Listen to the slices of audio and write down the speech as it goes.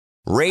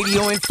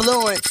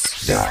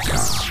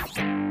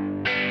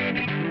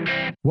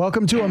radioinfluence.com.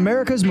 Welcome to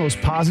America's most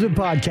positive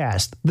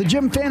podcast, The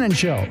Jim Fannin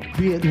Show.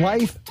 Be it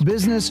life,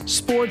 business,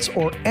 sports,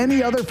 or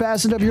any other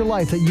facet of your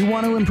life that you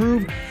want to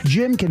improve,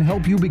 Jim can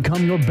help you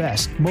become your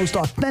best, most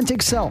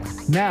authentic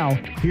self. Now,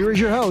 here is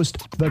your host,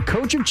 the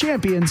coach of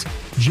champions,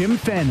 Jim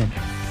Fannin.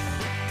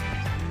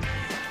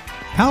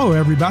 Hello,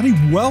 everybody.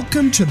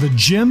 Welcome to The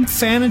Jim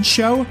Fannin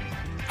Show.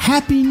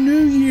 Happy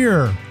New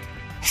Year.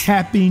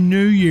 Happy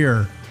New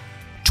Year.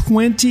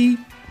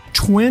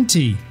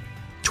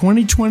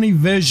 2020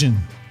 vision.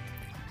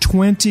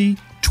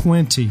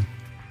 2020.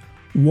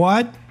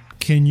 What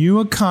can you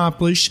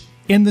accomplish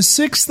in the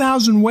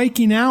 6,000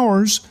 waking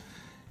hours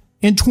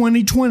in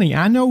 2020?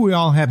 I know we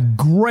all have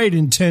great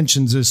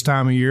intentions this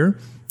time of year.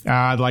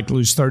 I'd like to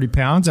lose 30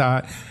 pounds.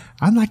 I'd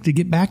like to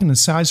get back in a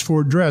size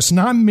 4 dress.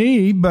 Not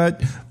me,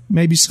 but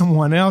maybe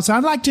someone else.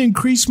 I'd like to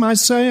increase my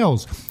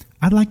sales.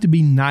 I'd like to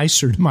be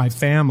nicer to my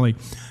family.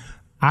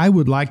 I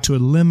would like to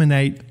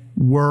eliminate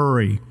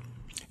worry.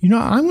 You know,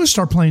 I'm going to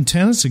start playing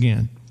tennis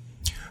again.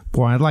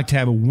 Boy, I'd like to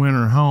have a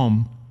winter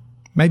home.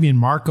 Maybe in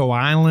Marco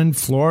Island,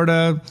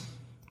 Florida,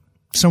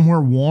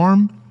 somewhere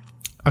warm.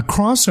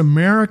 Across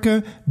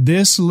America,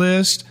 this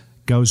list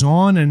goes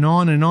on and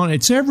on and on.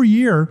 It's every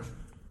year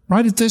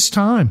right at this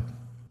time.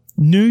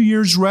 New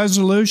Year's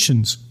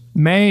resolutions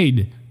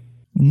made.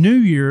 New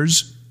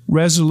Year's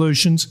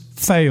resolutions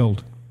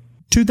failed.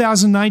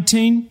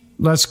 2019,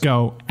 let's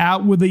go.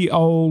 Out with the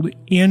old,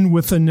 in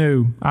with the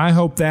new. I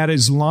hope that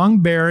is long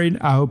buried.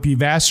 I hope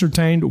you've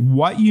ascertained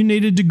what you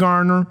needed to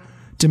garner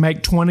to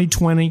make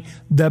 2020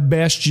 the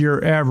best year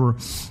ever.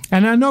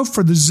 And I know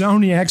for the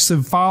Zoniacs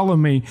that follow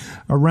me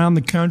around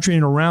the country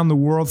and around the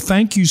world,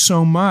 thank you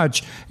so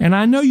much. And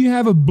I know you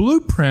have a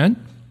blueprint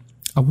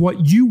of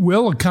what you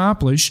will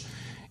accomplish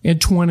in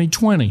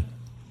 2020.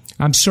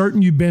 I'm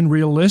certain you've been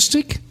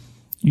realistic.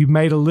 You've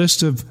made a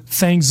list of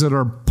things that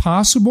are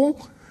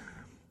possible.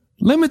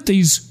 Limit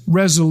these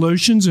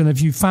resolutions, and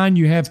if you find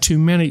you have too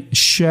many,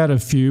 shed a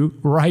few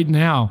right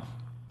now.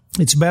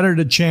 It's better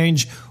to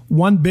change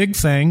one big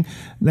thing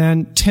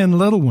than 10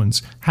 little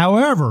ones.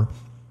 However,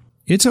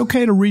 it's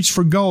okay to reach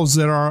for goals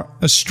that are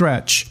a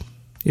stretch.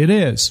 It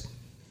is.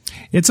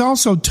 It's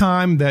also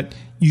time that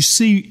you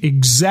see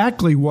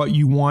exactly what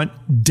you want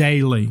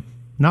daily,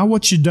 not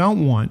what you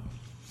don't want.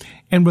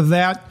 And with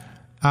that,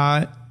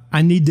 I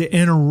need to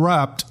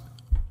interrupt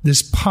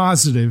this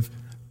positive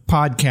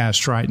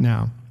podcast right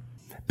now.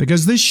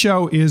 Because this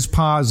show is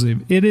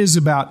positive. It is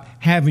about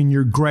having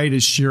your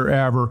greatest year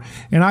ever.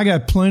 And I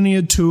got plenty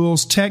of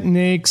tools,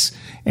 techniques,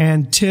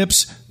 and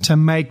tips to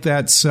make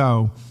that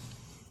so.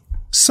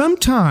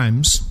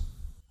 Sometimes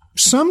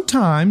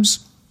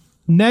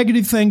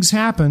negative things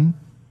happen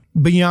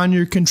beyond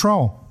your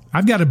control.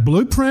 I've got a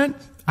blueprint.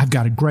 I've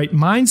got a great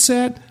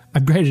mindset.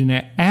 I've got an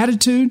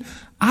attitude.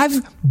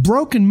 I've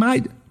broken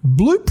my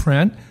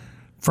blueprint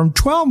from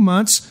 12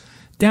 months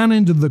down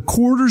into the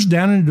quarters,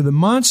 down into the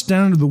months,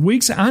 down into the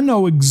weeks. I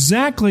know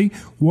exactly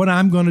what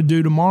I'm going to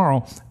do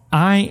tomorrow.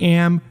 I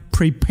am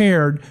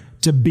prepared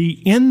to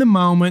be in the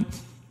moment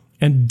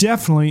and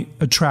definitely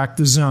attract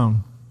the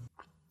zone.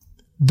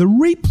 The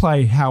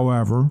replay,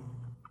 however,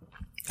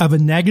 of a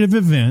negative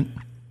event,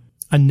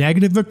 a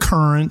negative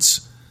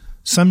occurrence,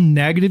 some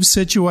negative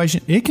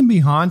situation, it can be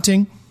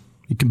haunting.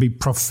 It can be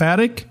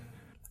prophetic.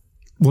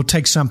 We'll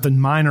take something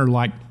minor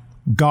like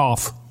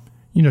golf.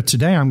 You know,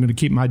 today I'm going to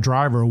keep my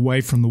driver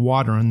away from the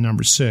water on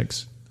number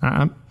 6.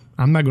 I'm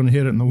not going to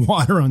hit it in the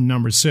water on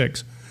number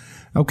 6.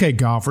 Okay,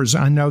 golfers,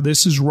 I know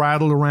this is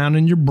rattled around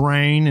in your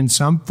brain in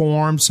some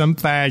form, some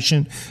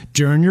fashion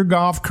during your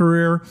golf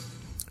career.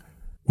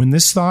 When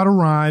this thought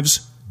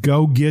arrives,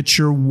 go get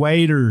your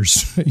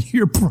waders.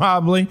 You're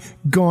probably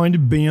going to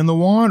be in the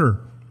water.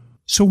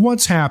 So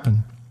what's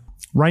happened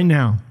right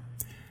now?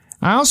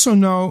 I also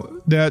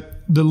know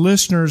that the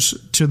listeners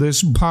to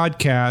this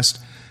podcast,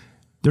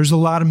 there's a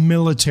lot of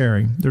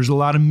military. There's a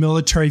lot of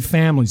military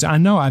families. I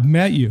know. I've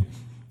met you.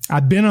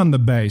 I've been on the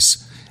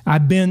base.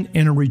 I've been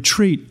in a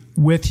retreat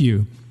with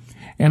you.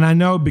 And I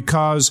know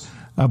because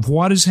of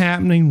what is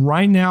happening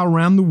right now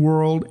around the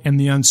world and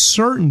the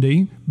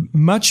uncertainty,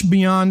 much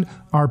beyond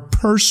our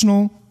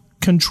personal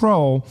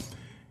control,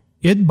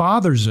 it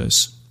bothers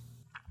us.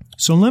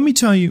 So let me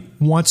tell you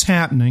what's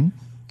happening.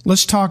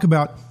 Let's talk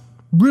about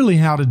really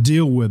how to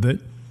deal with it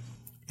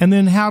and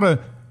then how to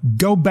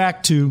go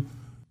back to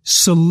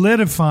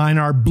solidifying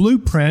our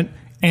blueprint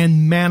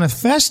and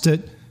manifest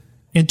it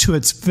into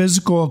its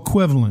physical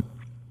equivalent.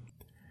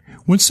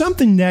 When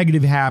something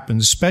negative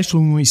happens, especially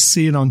when we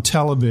see it on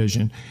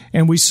television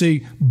and we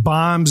see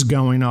bombs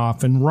going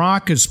off and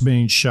rockets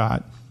being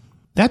shot,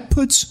 that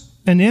puts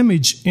an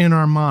image in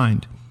our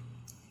mind.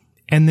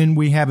 And then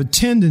we have a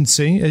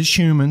tendency as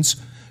humans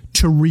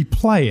to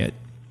replay it.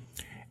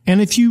 And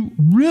if you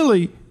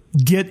really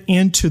get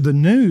into the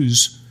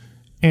news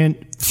and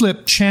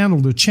flip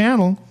channel to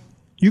channel,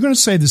 you're going to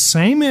say the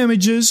same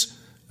images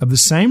of the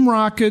same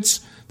rockets,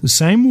 the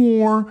same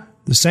war,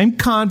 the same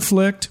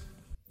conflict.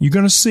 You're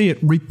going to see it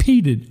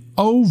repeated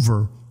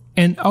over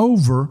and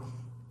over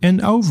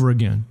and over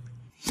again.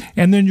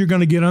 And then you're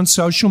going to get on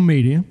social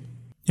media,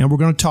 and we're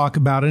going to talk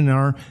about it in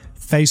our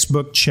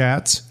Facebook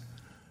chats.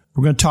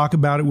 We're going to talk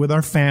about it with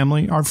our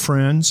family, our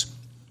friends,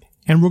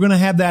 and we're going to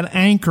have that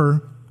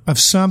anchor of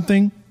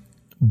something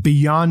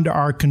beyond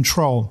our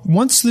control.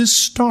 Once this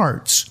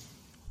starts,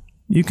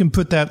 you can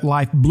put that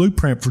life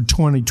blueprint for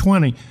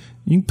 2020,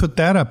 you can put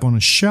that up on a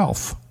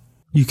shelf.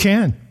 You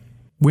can.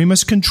 We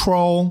must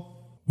control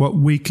what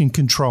we can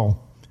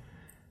control.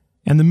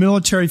 And the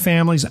military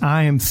families,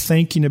 I am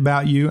thinking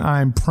about you.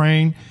 I am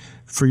praying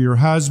for your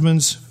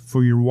husbands,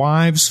 for your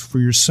wives, for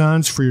your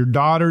sons, for your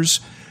daughters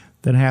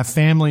that have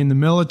family in the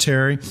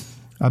military,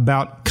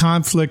 about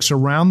conflicts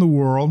around the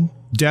world,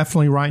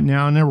 definitely right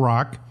now in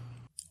Iraq.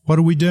 What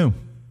do we do?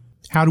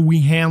 How do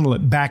we handle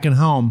it back at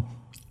home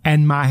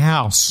and my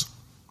house,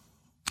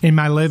 in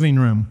my living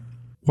room?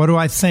 What do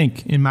I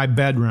think in my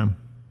bedroom?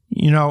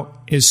 You know,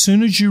 as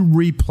soon as you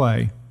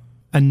replay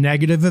a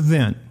negative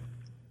event,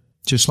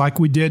 just like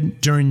we did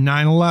during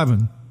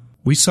 9/11,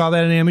 we saw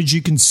that image.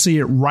 You can see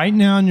it right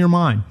now in your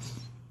mind.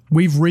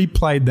 We've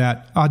replayed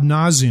that ad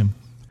nauseum.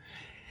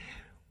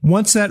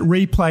 Once that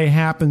replay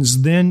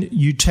happens, then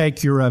you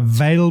take your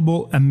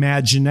available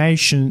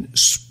imagination,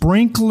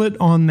 sprinkle it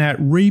on that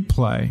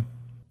replay,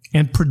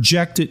 and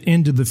project it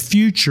into the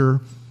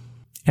future,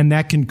 and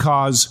that can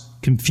cause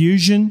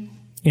confusion,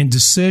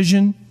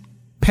 indecision,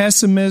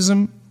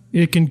 pessimism.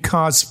 It can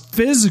cause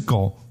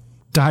physical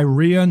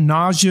diarrhea,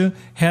 nausea,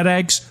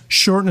 headaches,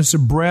 shortness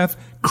of breath,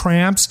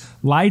 cramps,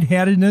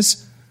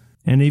 lightheadedness,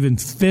 and even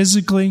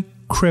physically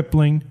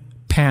crippling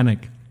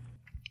panic.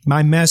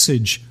 My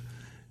message: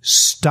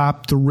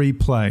 stop the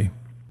replay.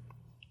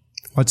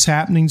 What's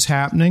happening's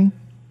happening.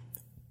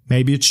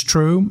 Maybe it's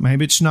true,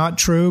 maybe it's not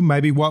true,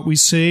 maybe what we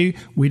see,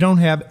 we don't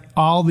have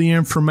all the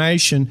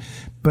information,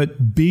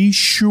 but be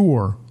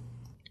sure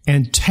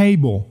and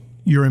table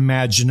your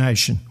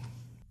imagination.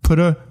 Put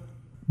a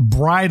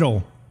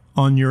bridle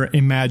on your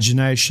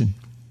imagination.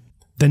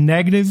 The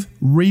negative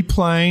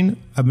replaying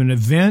of an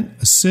event,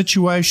 a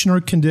situation, or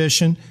a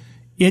condition,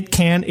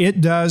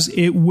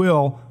 it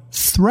will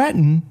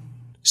threaten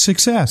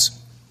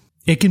success.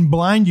 It can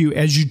blind you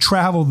as you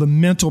travel the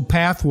mental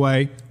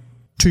pathway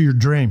to your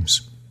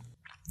dreams.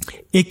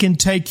 It can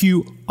take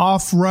you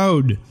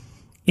off-road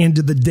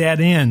into the dead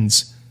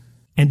ends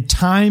and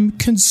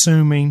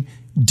time-consuming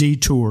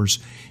detours.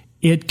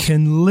 It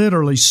can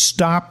literally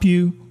stop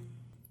you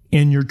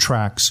in your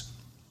tracks.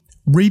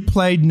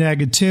 Replayed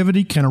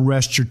negativity can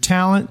arrest your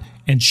talent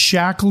and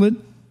shackle it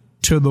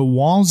to the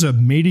walls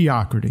of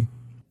mediocrity.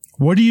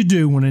 What do you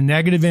do when a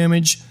negative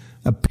image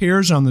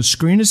appears on the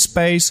screen of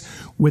space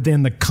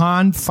within the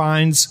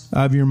confines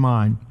of your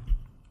mind?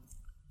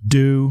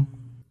 Do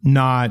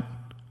not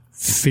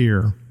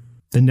fear.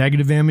 The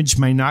negative image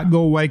may not go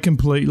away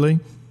completely,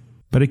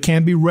 but it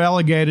can be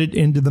relegated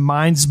into the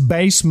mind's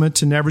basement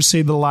to never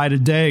see the light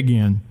of day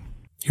again.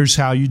 Here's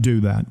how you do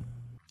that.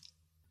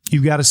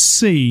 You've got to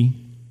see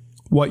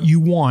what you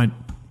want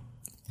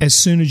as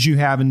soon as you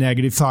have a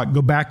negative thought.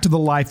 Go back to the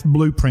life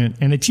blueprint.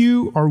 And if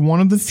you are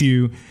one of the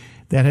few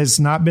that has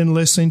not been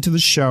listening to the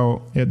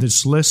show,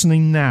 that's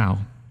listening now,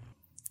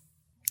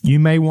 you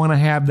may want to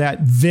have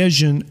that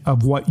vision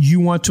of what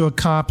you want to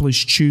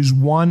accomplish. Choose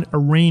one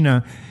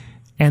arena,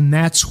 and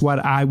that's what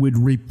I would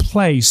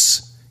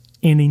replace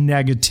any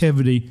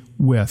negativity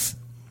with.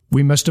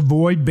 We must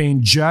avoid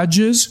being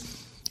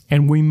judges,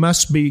 and we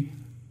must be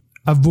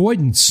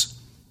avoidance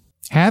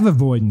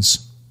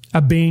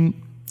of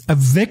being a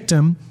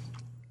victim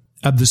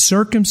of the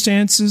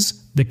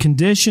circumstances, the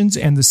conditions,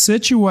 and the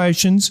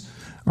situations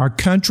our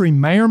country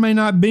may or may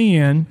not be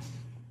in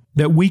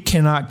that we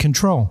cannot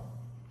control.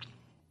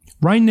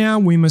 Right now,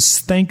 we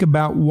must think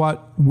about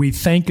what we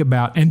think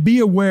about and be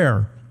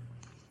aware.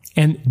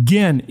 And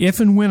again, if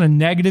and when a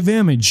negative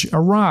image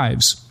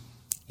arrives,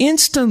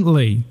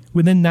 instantly,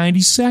 within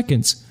 90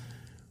 seconds,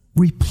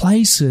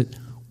 replace it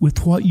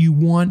with what you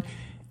want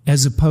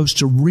as opposed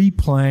to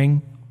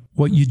replaying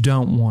what you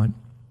don't want.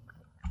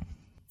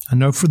 I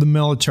know for the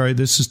military,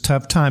 this is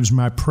tough times.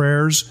 My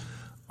prayers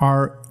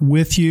are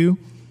with you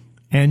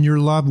and your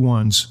loved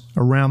ones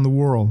around the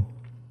world.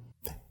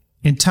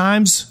 In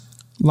times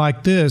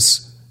like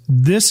this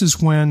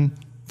is when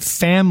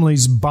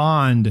families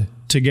bond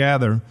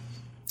together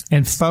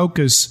and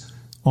focus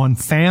on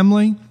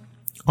family,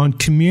 on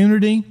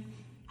community,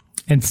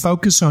 and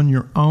focus on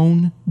your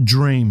own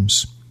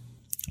dreams.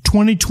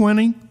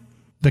 2020,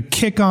 the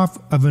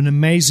kickoff of an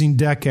amazing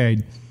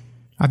decade.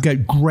 I've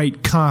got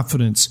great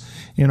confidence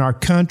in our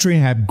country. I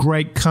have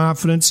great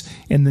confidence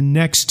in the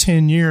next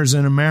 10 years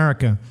in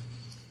America.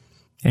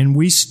 And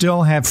we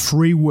still have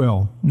free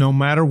will, no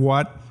matter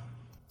what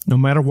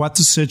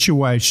the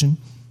situation,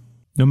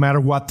 no matter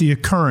what the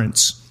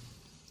occurrence.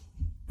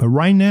 But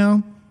right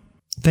now,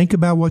 think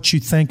about what you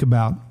think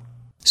about.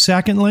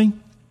 Secondly,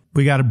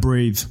 we got to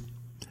breathe.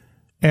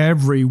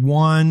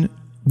 Everyone,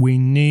 we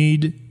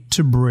need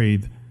to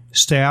breathe.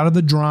 Stay out of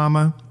the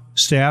drama.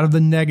 Stay out of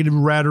the negative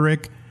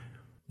rhetoric.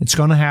 It's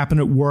going to happen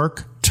at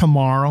work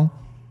tomorrow.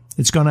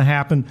 It's going to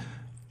happen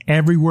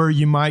everywhere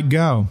you might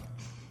go.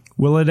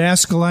 Will it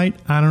escalate?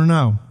 I don't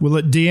know. Will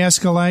it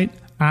de-escalate?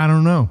 I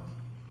don't know.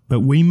 But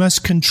we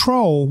must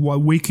control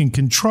what we can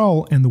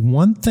control, and the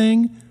one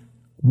thing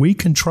we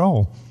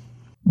control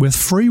with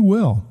free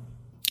will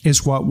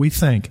is what we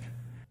think.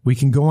 We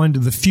can go into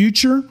the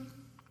future,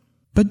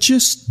 but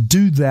just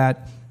do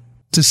that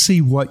to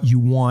see what you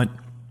want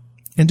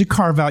and to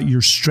carve out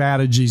your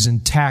strategies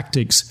and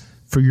tactics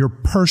for your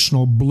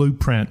personal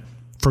blueprint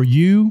for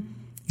you,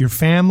 your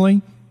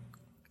family,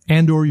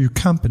 and or your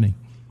company.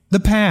 The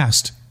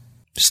past,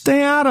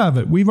 stay out of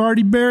it. We've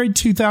already buried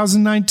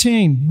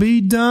 2019.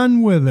 Be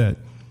done with it.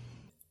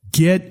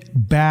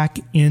 Get back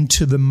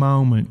into the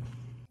moment.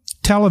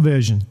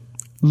 Television,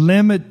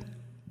 limit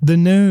the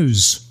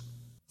news.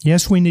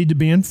 Yes, we need to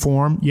be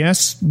informed.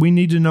 Yes, we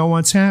need to know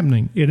what's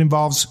happening. It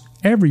involves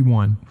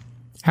everyone.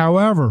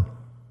 However,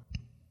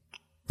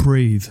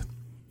 breathe.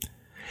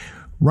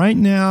 Right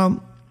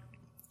now,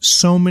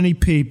 so many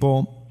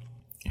people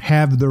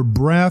have their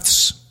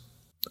breaths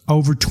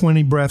over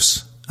 20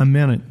 breaths a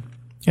minute.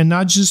 And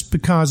not just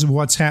because of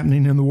what's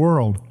happening in the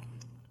world,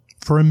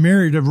 for a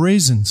myriad of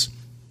reasons.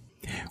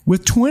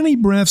 With 20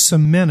 breaths a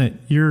minute,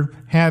 you're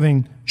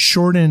having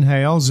short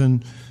inhales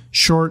and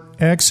short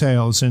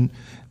exhales, and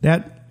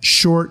that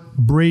short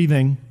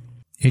breathing,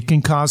 it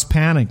can cause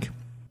panic.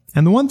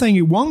 And the one thing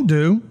it won't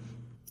do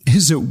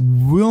is it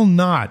will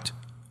not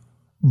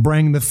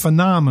bring the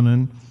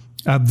phenomenon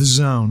of the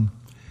zone.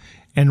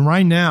 And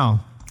right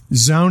now,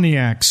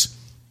 Zoniacs,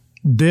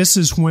 this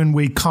is when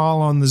we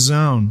call on the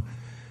zone.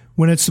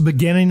 When it's the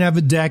beginning of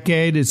a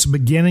decade, it's the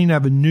beginning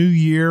of a new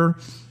year,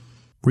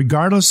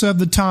 regardless of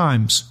the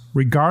times,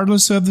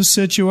 regardless of the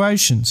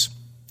situations,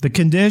 the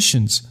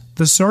conditions,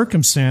 the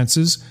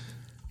circumstances,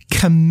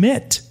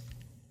 commit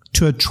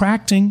to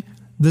attracting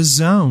the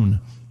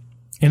zone.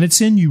 And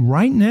it's in you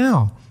right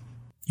now.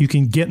 You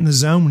can get in the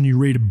zone when you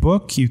read a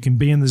book. You can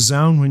be in the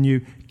zone when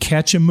you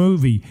catch a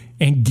movie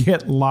and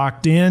get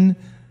locked in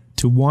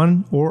to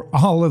one or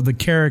all of the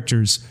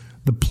characters,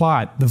 the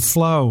plot, the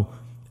flow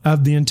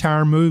of the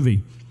entire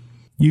movie.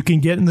 You can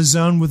get in the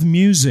zone with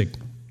music.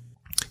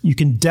 You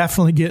can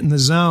definitely get in the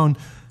zone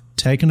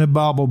taking a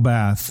bubble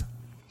bath.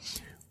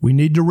 We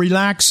need to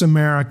relax,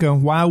 America,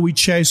 while we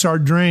chase our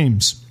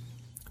dreams.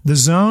 The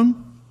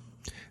zone,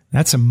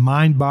 that's a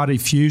mind-body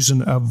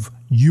fusion of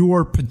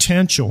your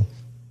potential.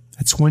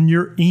 That's when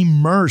you're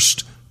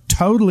immersed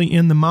totally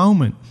in the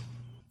moment.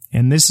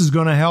 And this is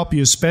going to help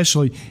you,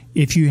 especially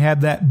if you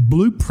have that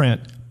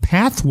blueprint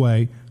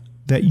pathway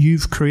that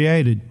you've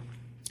created.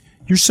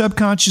 Your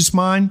subconscious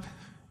mind,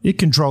 it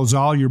controls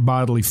all your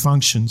bodily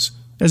functions,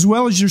 as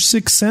well as your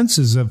six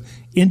senses of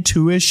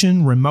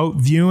intuition, remote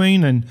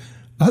viewing, and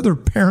other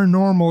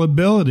paranormal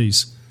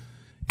abilities.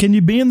 Can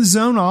you be in the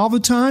zone all the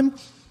time?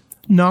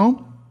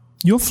 No.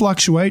 You'll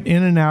fluctuate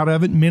in and out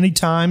of it many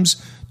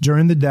times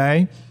during the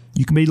day.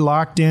 You can be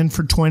locked in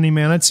for 20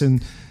 minutes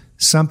and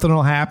something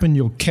will happen.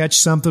 You'll catch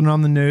something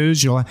on the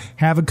news. You'll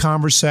have a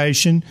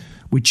conversation.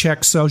 We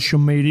check social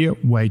media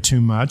way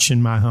too much,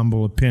 in my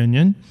humble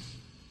opinion.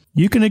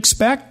 You can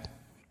expect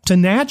to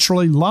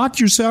naturally lock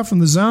yourself in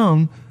the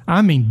zone.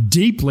 I mean,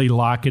 deeply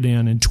lock it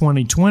in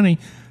 2020,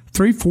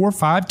 3, 4,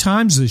 5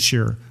 times this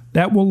year.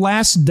 That will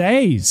last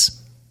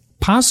days,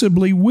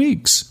 possibly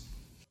weeks.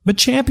 But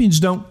champions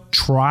don't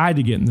try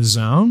to get in the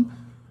zone.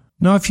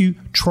 No, if you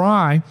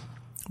try,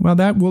 well,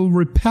 that will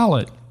repel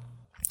it.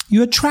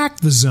 You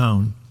attract the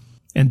zone.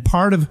 And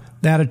part of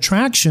that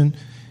attraction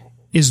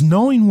is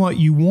knowing what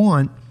you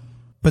want,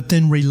 but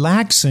then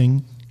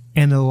relaxing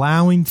and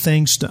allowing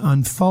things to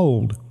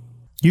unfold.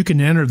 You can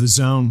enter the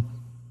zone,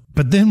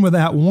 but then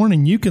without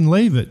warning, you can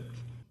leave it.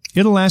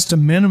 It'll last a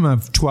minimum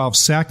of 12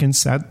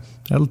 seconds.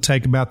 That'll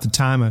take about the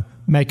time of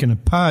making a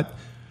putt.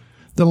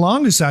 The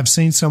longest I've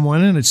seen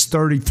someone in, it's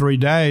 33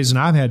 days, and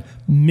I've had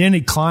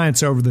many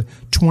clients over the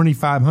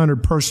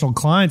 2,500 personal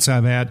clients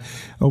I've had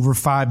over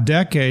 5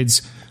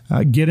 decades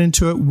get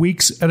into it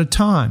weeks at a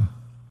time.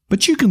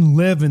 But you can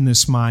live in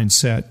this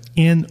mindset,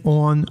 in,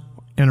 on,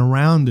 and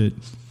around it.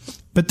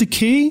 But the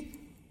key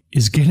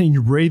is getting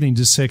your breathing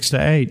to 6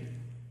 to 8.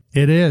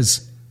 It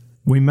is.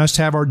 We must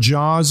have our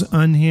jaws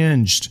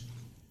unhinged,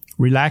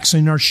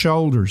 relaxing our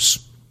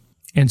shoulders,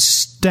 and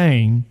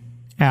staying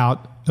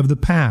out of the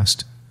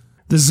past.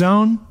 The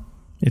zone,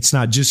 it's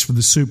not just for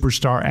the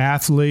superstar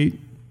athlete.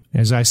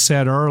 As I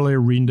said earlier,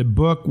 reading a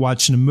book,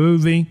 watching a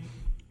movie,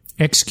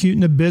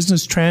 executing a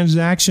business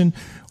transaction,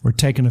 or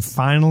taking a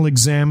final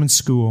exam in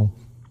school.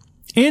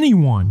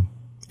 Anyone,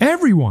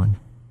 everyone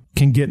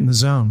can get in the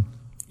zone.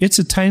 It's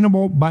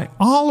attainable by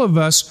all of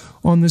us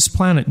on this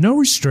planet. No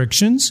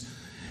restrictions.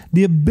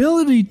 The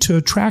ability to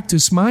attract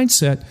this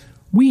mindset,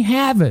 we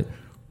have it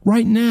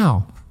right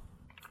now.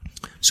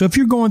 So if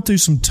you're going through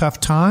some tough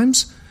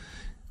times,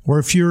 or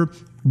if you're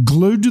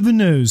glued to the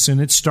news and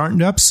it's starting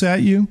to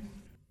upset you,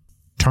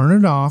 turn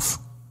it off,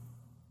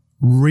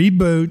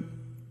 reboot,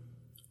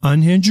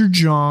 unhinge your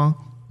jaw,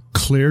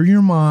 clear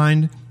your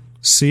mind,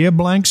 see a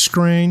blank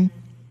screen,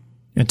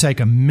 and take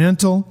a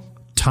mental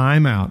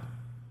timeout.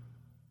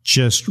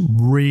 Just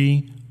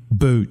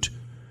reboot.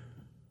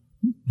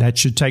 That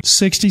should take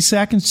 60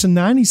 seconds to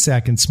 90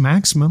 seconds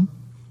maximum.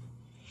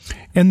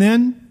 And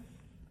then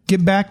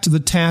get back to the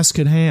task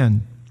at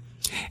hand.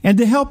 And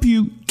to help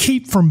you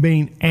keep from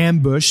being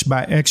ambushed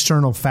by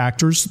external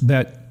factors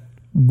that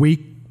we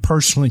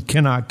personally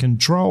cannot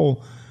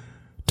control,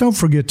 don't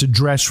forget to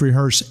dress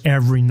rehearse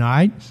every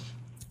night.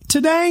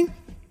 Today,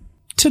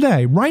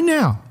 right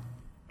now,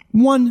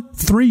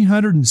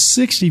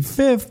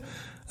 1/365th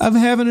of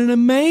having an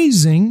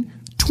amazing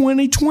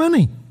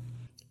 2020.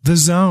 The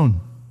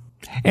zone.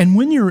 And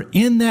when you're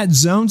in that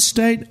zone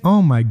state,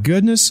 oh my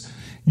goodness,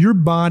 your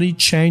body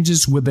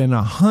changes within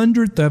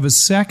 100th of a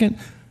second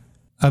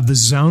of the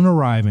zone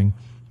arriving.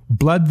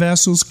 Blood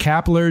vessels,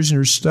 capillaries in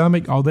your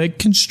stomach, they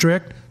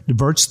constrict,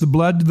 diverts the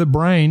blood to the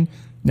brain.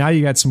 Now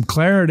you got some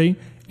clarity.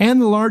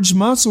 And the large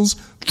muscles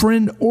for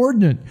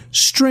inordinate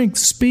strength,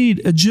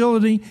 speed,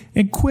 agility,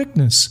 and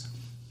quickness.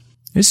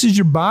 This is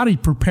your body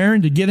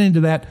preparing to get into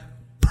that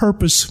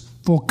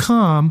purposeful,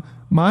 calm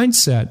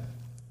mindset.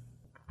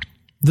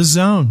 The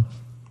zone.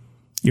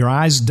 Your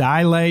eyes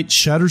dilate,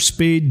 shutter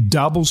speed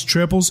doubles,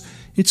 triples.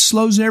 It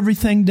slows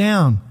everything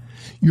down.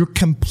 You're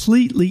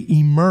completely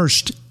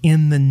immersed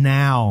in the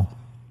now.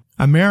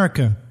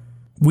 America,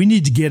 we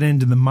need to get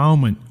into the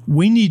moment.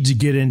 We need to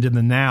get into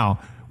the now.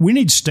 We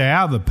need to stay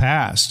out of the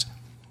past.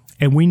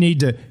 And we need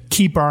to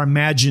keep our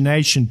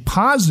imagination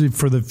positive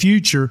for the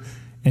future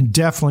and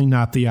definitely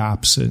not the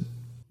opposite.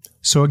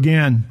 So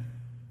again,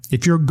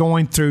 if you're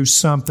going through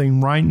something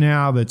right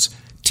now that's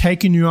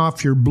taking you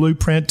off your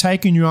blueprint,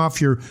 taking you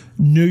off your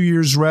New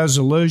Year's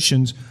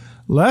resolutions,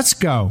 let's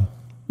go.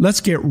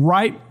 Let's get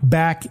right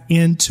back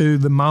into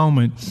the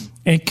moment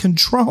and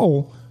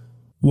control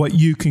what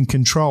you can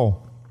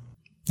control.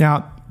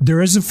 Now,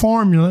 there is a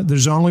formula.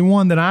 There's only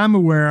one that I'm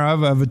aware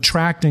of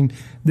attracting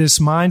this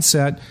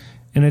mindset,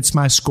 and it's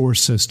my SCORE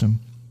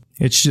system.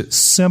 It's just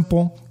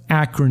simple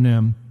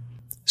acronym,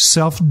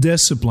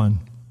 self-discipline.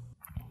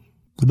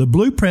 With a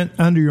blueprint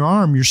under your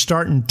arm, you're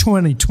starting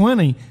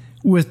 2020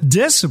 with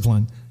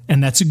discipline,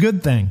 and that's a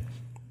good thing.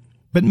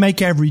 But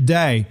make every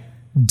day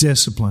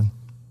discipline.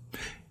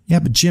 Yeah,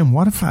 but Jim,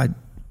 what if I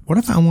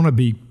don't want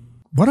to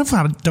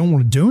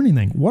do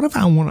anything? What if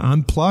I want to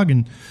unplug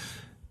and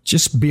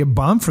just be a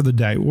bum for the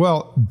day?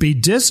 Well, be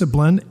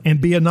disciplined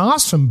and be an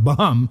awesome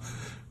bum.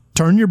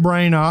 Turn your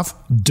brain off.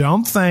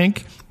 Don't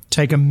think.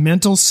 Take a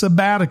mental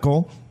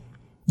sabbatical.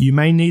 You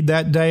may need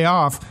that day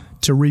off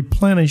to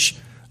replenish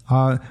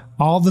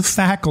all the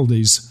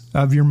faculties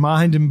of your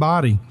mind and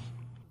body.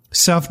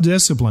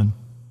 Self-discipline.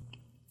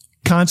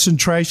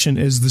 Concentration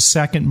is the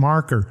second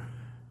marker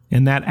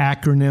in that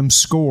acronym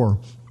SCORE.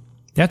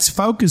 That's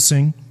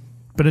focusing,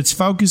 but it's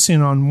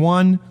focusing on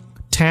one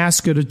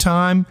task at a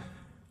time,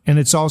 and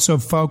it's also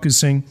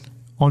focusing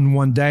on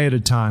one day at a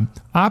time.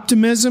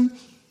 Optimism,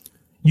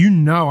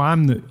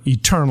 I'm the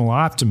eternal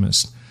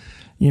optimist.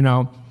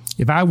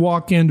 If I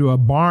walk into a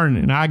barn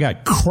and I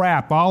got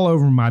crap all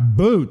over my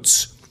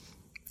boots,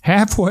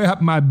 halfway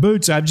up my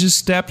boots, I've just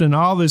stepped in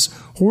all this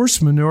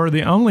horse manure.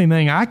 The only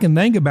thing I can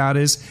think about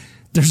is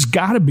there's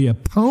got to be a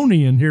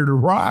pony in here to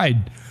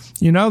ride.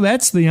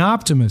 That's the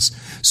optimist.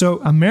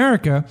 So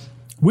America,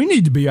 we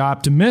need to be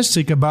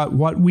optimistic about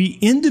what we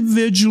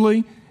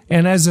individually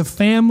and as a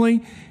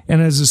family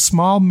and as a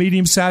small,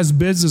 medium-sized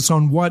business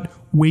on what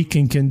we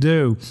can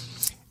do.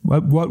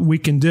 What we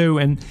can do.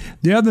 And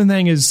the other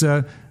thing is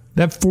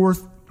that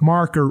fourth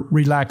marker,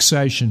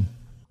 relaxation.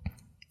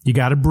 You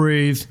got to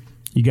breathe.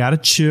 You got to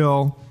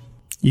chill.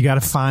 You got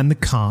to find the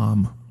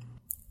calm.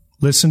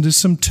 Listen to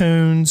some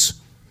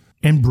tunes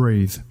and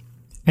breathe.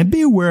 And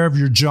be aware of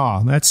your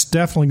jaw. That's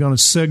definitely going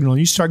to signal.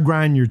 You start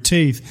grinding your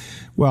teeth,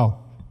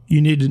 well,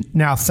 you need to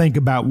now think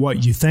about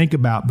what you think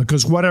about,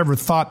 because whatever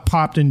thought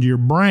popped into your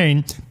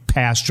brain,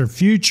 past or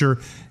future,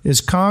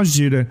 has caused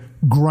you to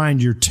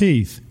grind your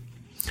teeth.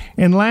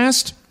 And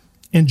last,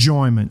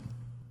 enjoyment.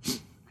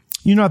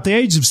 At the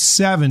age of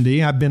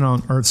 70, I've been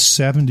on Earth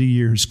 70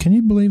 years. Can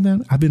you believe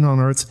that? I've been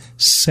on Earth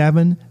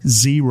 70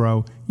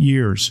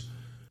 years.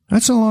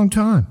 That's a long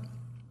time.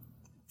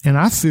 And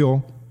I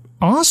feel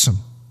awesome.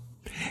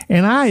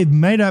 And I have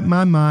made up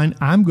my mind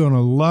I'm going to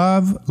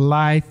love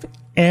life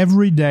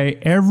every day,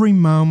 every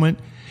moment.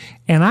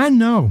 And I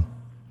know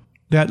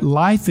that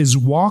life is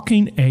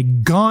walking a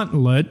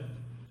gauntlet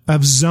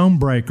of zone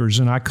breakers,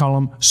 and I call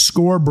them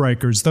SCORE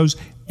breakers, those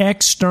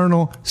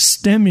external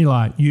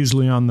stimuli,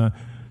 usually on the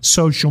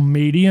social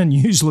media and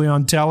usually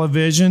on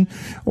television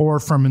or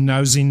from a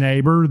nosy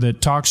neighbor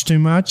that talks too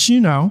much.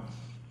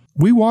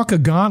 We walk a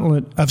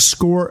gauntlet of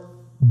SCORE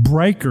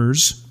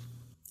breakers,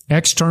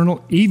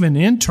 external, even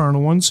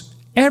internal ones,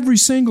 every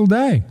single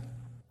day.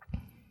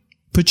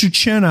 Put your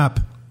chin up,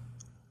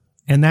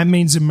 and that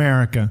means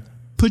America.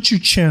 Put your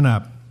chin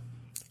up.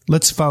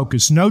 Let's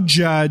focus. No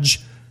judge,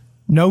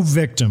 no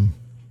victim.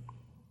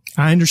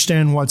 I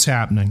understand what's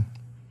happening.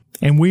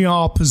 And we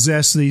all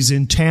possess these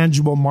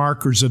intangible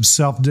markers of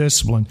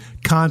self-discipline,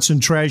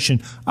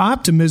 concentration,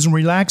 optimism,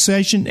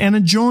 relaxation, and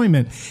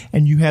enjoyment.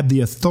 And you have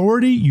the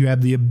authority, you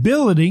have the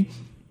ability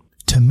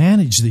to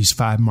manage these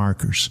 5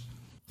 markers.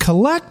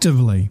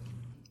 Collectively,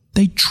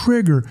 they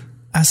trigger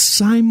a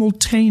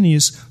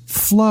simultaneous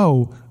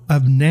flow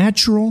of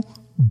natural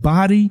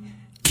body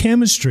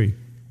chemistry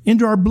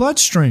into our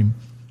bloodstream.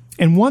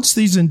 And once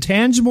these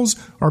intangibles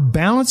are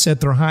balanced at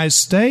their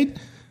highest state,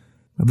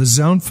 the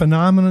zone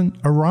phenomenon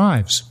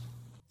arrives.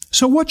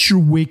 So what's your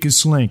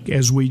weakest link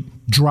as we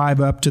drive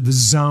up to the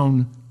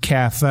Zone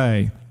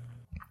Cafe?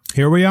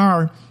 Here we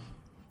are.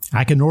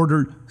 I can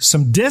order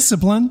some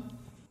discipline.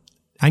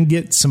 I can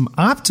get some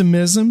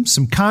optimism,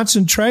 some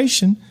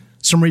concentration,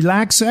 some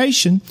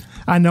relaxation.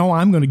 I know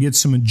I'm going to get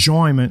some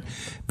enjoyment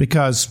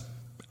because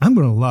I'm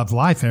going to love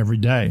life every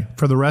day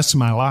for the rest of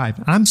my life.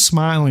 I'm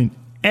smiling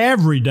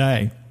every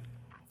day.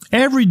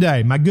 Every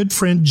day. My good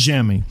friend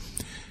Jimmy.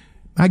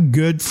 My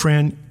good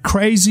friend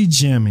Crazy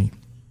Jimmy.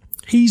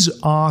 He's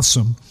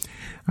awesome.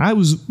 I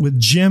was with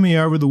Jimmy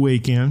over the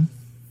weekend,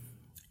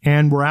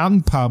 and we're out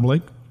in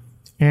public,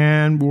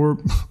 and we're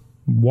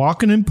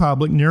walking in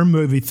public near a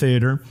movie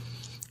theater,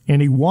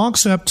 and he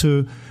walks up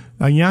to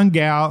a young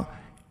gal,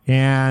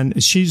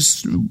 and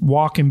she's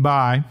walking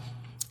by,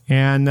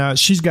 and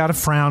she's got a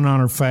frown on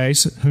her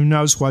face. Who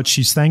knows what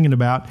she's thinking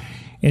about?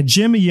 And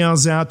Jimmy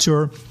yells out to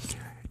her,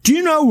 "Do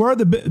you know where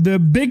the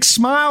big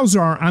smiles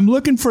are? I'm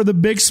looking for the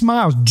big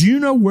smiles. Do you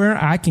know where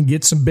I can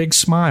get some big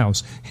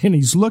smiles?" And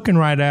he's looking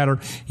right at her.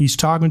 He's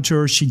talking to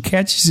her. She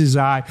catches his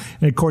eye.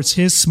 And, of course,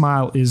 his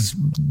smile is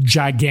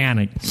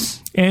gigantic.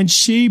 And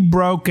she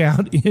broke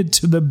out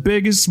into the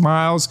biggest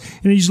smiles.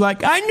 And he's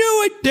like, "I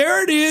knew it.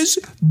 There it is.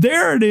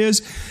 There it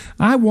is."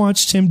 I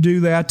watched him do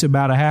that to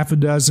about a half a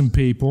dozen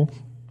people.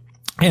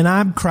 And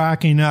I'm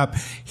cracking up.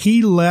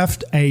 He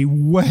left a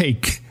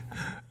wake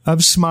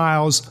of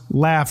smiles,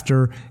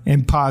 laughter,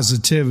 and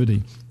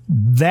positivity.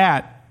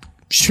 That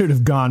should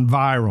have gone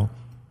viral.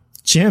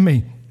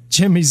 Jimmy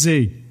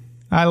Z,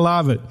 I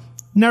love it.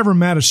 Never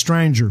met a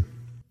stranger.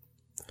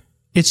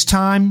 It's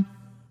time,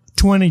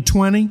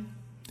 2020,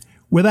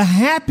 with a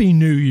happy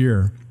new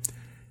year,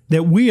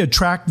 that we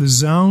attract the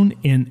zone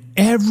in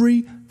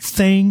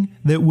everything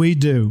that we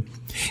do.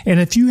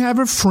 And if you have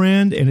a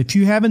friend, and if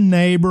you have a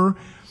neighbor,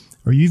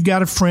 or you've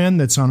got a friend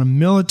that's on a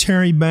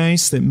military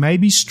base that may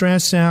be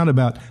stressed out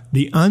about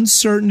the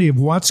uncertainty of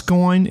what's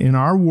going in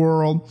our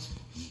world,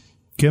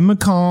 give them a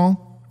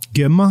call,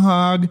 give them a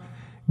hug,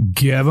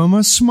 give them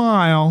a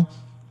smile,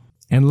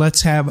 and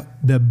let's have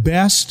the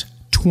best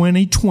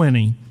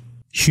 2020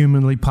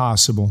 humanly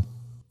possible.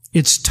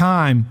 It's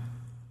time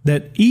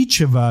that each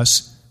of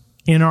us,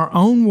 in our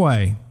own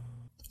way,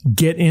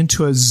 get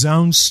into a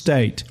zone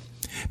state,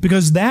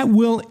 because that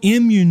will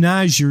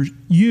immunize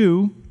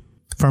you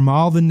from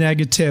all the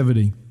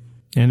negativity.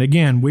 And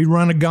again, we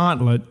run a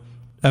gauntlet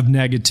of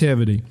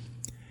negativity.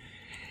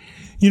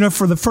 You know,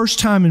 for the first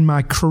time in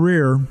my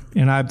career,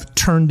 and I've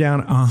turned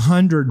down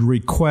 100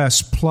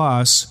 requests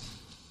plus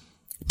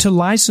to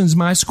license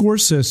my score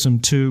system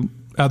to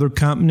other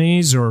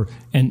companies or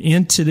an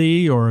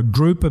entity or a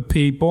group of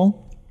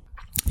people.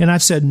 And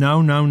I've said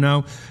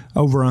no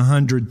over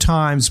 100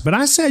 times. But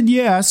I said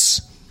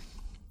yes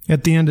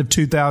at the end of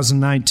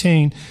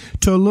 2019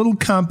 to a little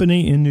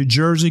company in New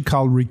Jersey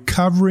called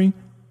Recovery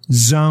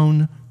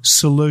Zone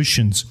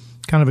Solutions.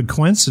 Kind of a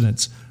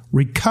coincidence.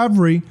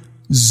 Recovery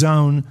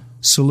Zone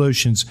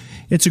Solutions.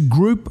 It's a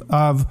group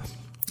of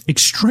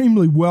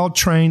extremely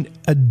well-trained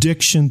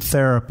addiction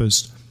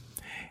therapists.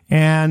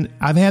 And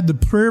I've had the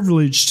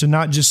privilege to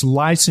not just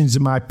license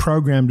my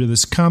program to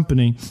this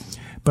company,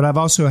 but I've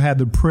also had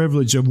the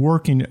privilege of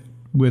working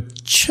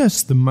with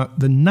just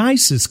the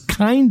nicest,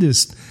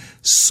 kindest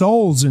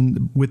souls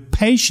and with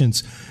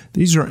patients.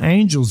 These are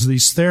angels,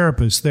 these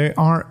therapists. They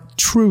are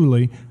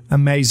truly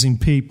amazing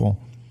people.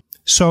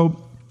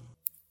 So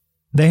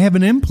they have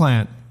an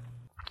implant.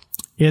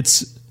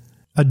 It's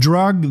a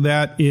drug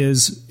that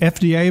is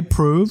FDA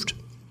approved.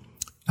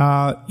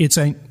 It's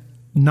a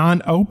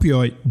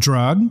non-opioid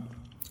drug.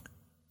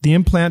 The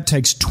implant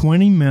takes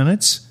 20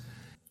 minutes.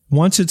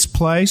 Once it's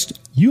placed,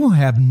 you'll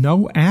have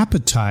no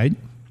appetite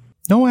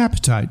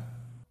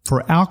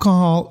for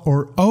alcohol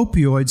or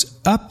opioids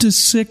up to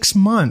 6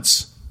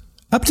 months.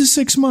 Up to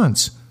 6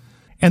 months.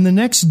 And the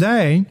next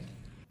day,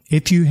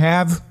 if you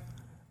have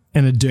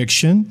an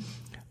addiction,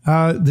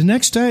 the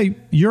next day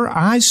your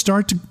eyes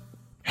start to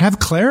have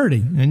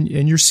clarity and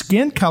your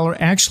skin color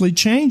actually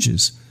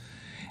changes.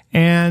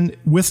 And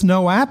with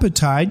no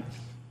appetite,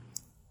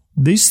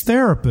 these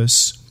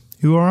therapists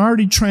who are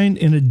already trained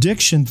in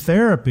addiction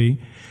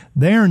therapy,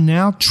 they are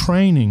now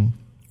training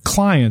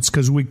clients,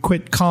 because we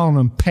quit calling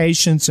them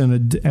patients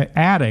and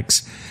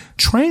addicts,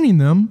 training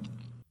them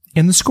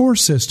in the score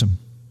system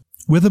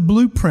with a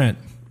blueprint,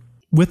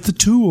 with the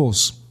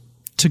tools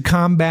to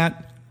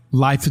combat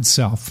life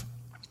itself.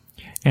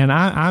 And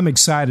I'm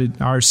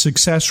excited. Our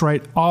success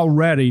rate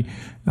already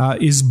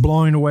is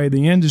blowing away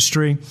the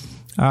industry.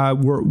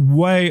 We're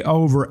way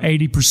over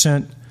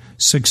 80%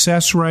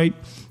 success rate.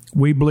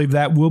 We believe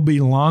that will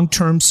be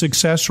long-term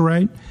success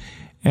rate.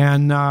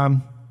 And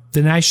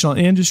the national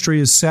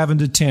industry is 7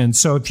 to 10.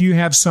 So if you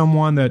have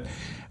someone that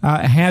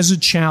has a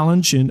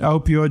challenge in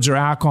opioids or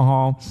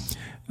alcohol,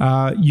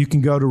 You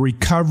can go to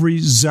Recovery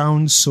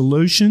Zone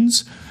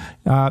Solutions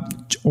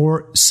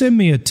or send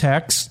me a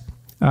text,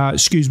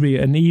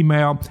 an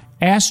email,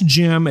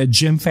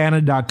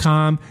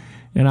 askjim@jimfannin.com,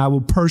 and I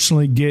will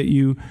personally get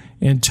you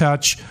in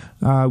touch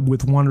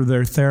with one of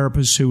their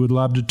therapists who would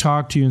love to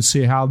talk to you and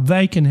see how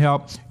they can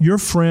help your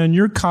friend,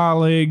 your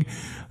colleague,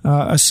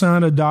 a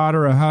son, a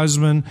daughter, a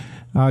husband,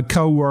 a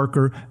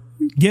coworker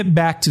get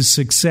back to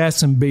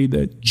success and be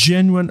the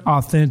genuine,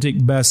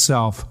 authentic best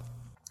self.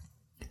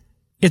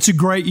 It's a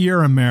great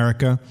year,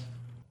 America.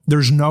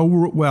 There's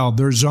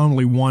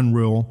only one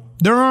rule.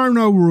 There are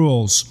no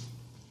rules.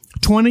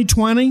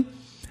 2020,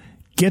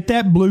 get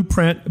that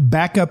blueprint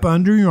back up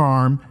under your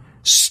arm.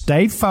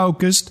 Stay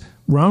focused.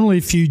 We're only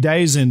a few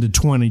days into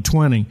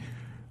 2020.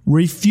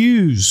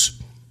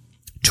 Refuse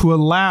to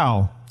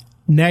allow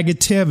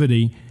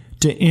negativity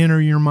to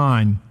enter your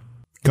mind.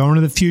 Go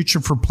into the future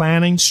for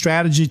planning,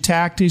 strategy,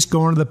 tactics.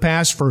 Go into the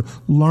past for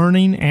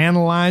learning,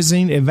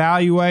 analyzing,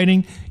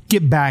 evaluating.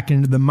 Get back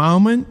into the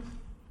moment.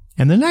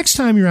 And the next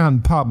time you're out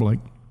in public,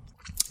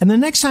 and the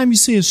next time you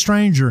see a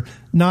stranger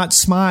not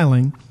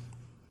smiling,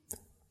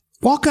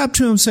 walk up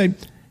to him and say,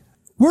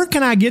 "Where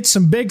can I get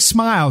some big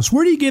smiles?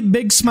 Where do you get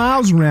big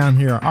smiles around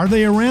here? Are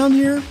they around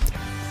here?"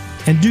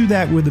 And do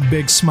that with a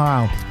big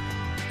smile.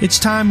 It's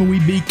time we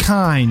be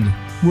kind.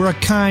 We're a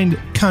kind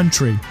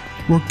country.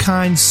 We're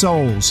kind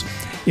souls.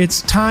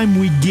 It's time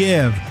we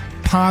give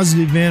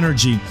positive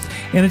energy.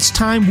 And it's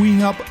time we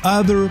help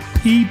other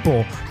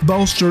people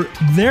bolster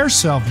their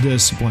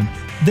self-discipline,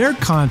 their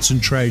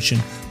concentration,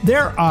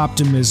 their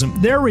optimism,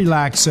 their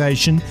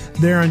relaxation,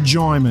 their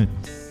enjoyment.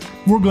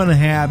 We're going to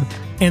have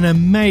an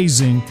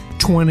amazing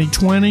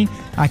 2020.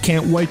 I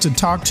can't wait to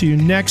talk to you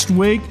next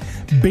week.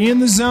 Be in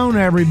the zone,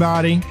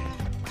 everybody.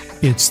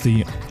 It's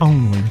the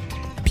only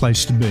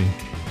place to be.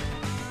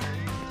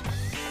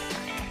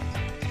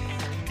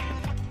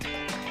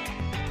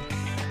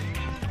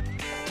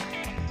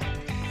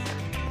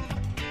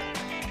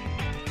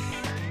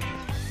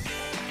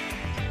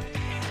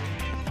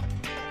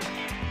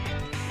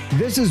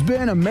 This has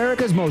been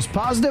America's most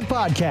positive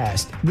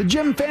podcast, The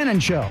Jim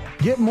Fannin Show.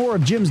 Get more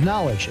of Jim's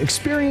knowledge,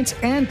 experience,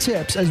 and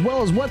tips, as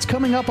well as what's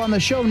coming up on the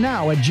show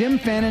now at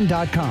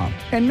jimfannin.com.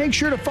 And make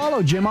sure to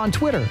follow Jim on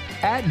Twitter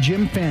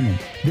 @JimFannin.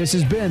 This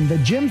has been The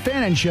Jim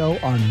Fannin Show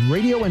on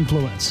Radio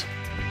Influence.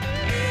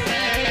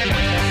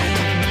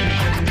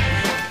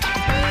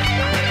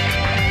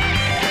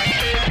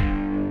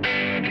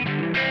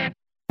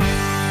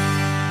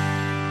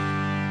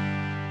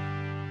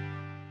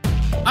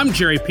 I'm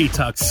Jerry P.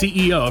 Tuck,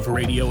 CEO of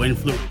Radio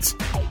Influence.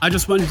 I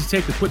just wanted to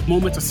take a quick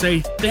moment to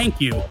say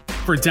thank you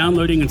for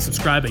downloading and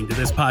subscribing to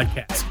this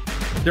podcast.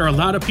 There are a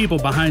lot of people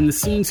behind the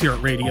scenes here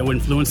at Radio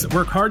Influence that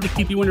work hard to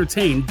keep you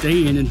entertained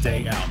day in and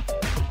day out.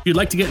 If you'd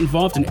like to get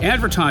involved and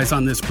advertise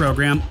on this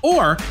program,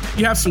 or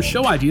you have some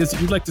show ideas that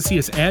you'd like to see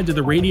us add to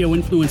the Radio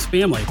Influence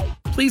family,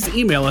 please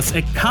email us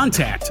at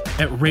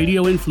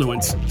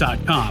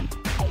contact@radioinfluence.com.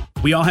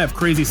 We all have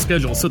crazy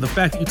schedules, so the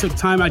fact that you took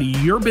time out of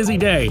your busy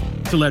day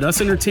to let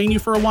us entertain you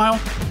for a while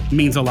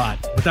means a lot.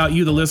 Without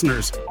you, the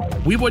listeners,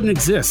 we wouldn't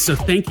exist, so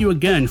thank you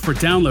again for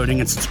downloading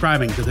and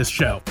subscribing to this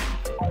show.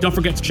 Don't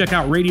forget to check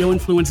out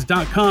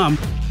radioinfluence.com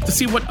to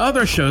see what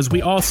other shows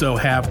we also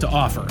have to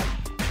offer.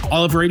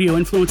 All of Radio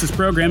Influence's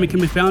programming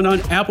can be found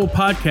on Apple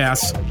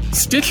Podcasts,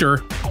 Stitcher,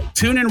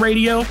 TuneIn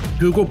Radio,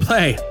 Google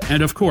Play,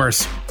 and of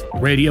course,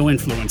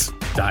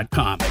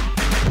 radioinfluence.com.